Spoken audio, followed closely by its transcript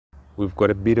we've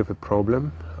got a bit of a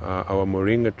problem. Our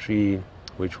Moringa tree,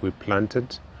 which we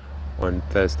planted on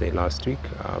Thursday last week,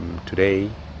 today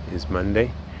is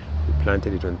Monday. We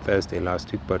planted it on Thursday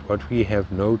last week, but what we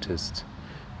have noticed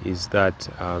is that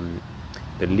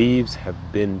the leaves have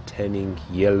been turning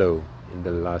yellow in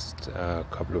the last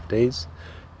couple of days,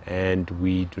 and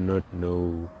we do not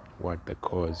know what the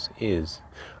cause is,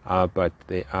 but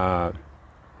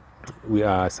we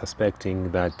are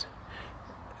suspecting that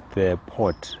the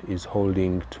pot is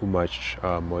holding too much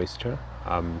moisture,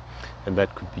 and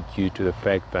that could be due to the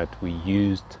fact that we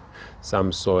used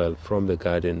some soil from the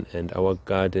garden, and our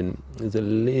garden is a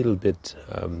little bit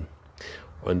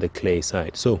on the clay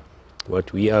side. So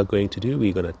what we are going to do,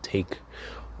 we're going to take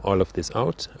all of this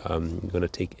out. We're going to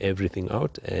take everything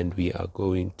out, and we are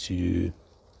going to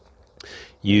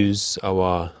use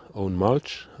our own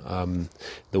mulch.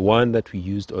 The one that we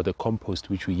used, or the compost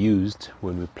which we used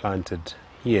when we planted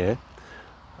here,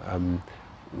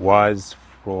 was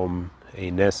from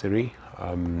a nursery,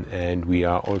 and we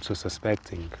are also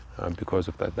suspecting, because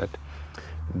of that,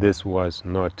 this was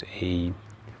not a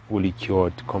fully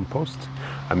cured compost.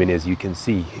 I mean, as you can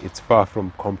see, it's far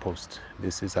from compost.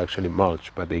 This is actually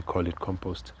mulch, but they call it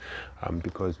compost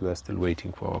because we are still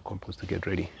waiting for our compost to get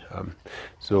ready.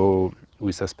 So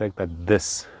we suspect that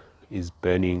this is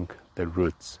burning the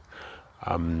roots,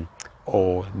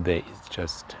 or there is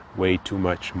just way too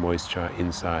much moisture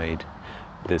inside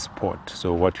this pot.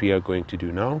 So what we are going to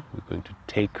do now, we're going to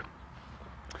take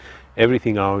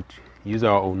everything out, use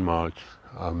our own mulch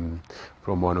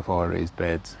from one of our raised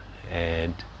beds,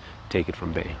 and take it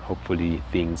from there. Hopefully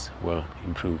things will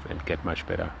improve and get much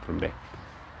better from there.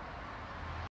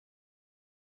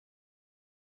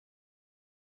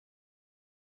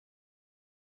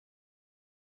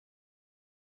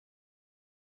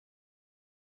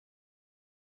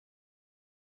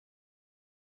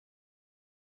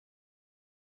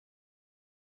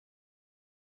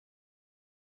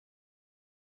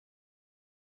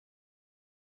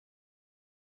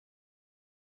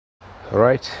 All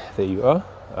right, there you are.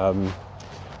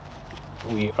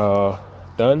 We are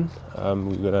done.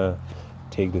 We're gonna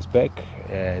take this back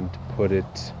and put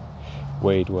it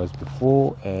where it was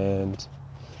before, and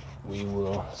we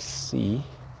will see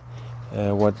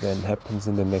what then happens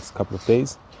in the next couple of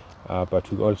days.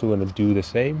 But we're also going to do the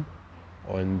same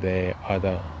on the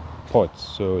other pots.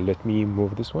 So let me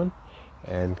move this one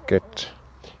and get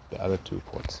the other two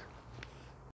pots.